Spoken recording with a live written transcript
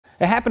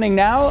Happening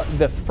now,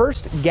 the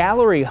first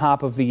gallery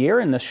hop of the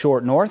year in the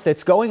short north.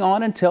 It's going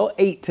on until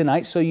 8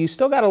 tonight, so you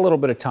still got a little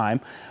bit of time.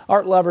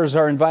 Art lovers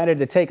are invited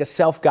to take a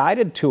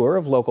self-guided tour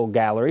of local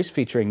galleries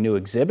featuring new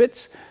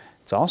exhibits.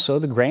 It's also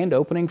the grand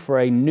opening for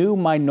a new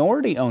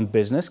minority-owned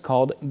business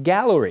called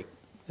Gallery.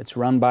 It's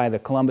run by the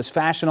Columbus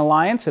Fashion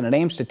Alliance, and it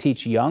aims to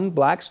teach young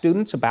black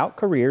students about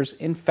careers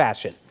in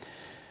fashion.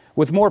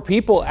 With more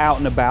people out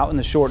and about in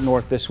the Short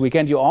North this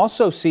weekend, you'll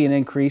also see an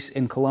increase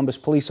in Columbus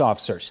police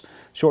officers.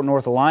 Short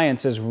North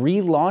Alliance is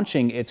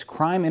relaunching its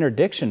crime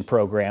interdiction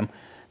program.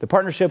 The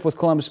partnership with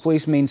Columbus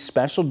Police means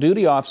special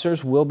duty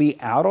officers will be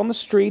out on the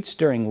streets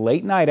during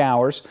late night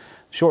hours.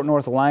 Short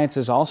North Alliance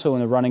is also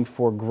in the running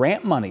for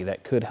grant money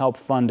that could help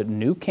fund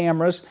new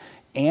cameras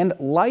and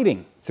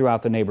lighting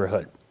throughout the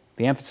neighborhood.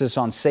 The emphasis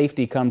on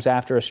safety comes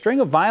after a string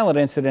of violent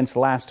incidents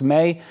last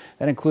May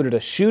that included a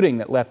shooting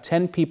that left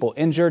 10 people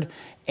injured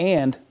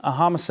and a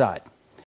homicide.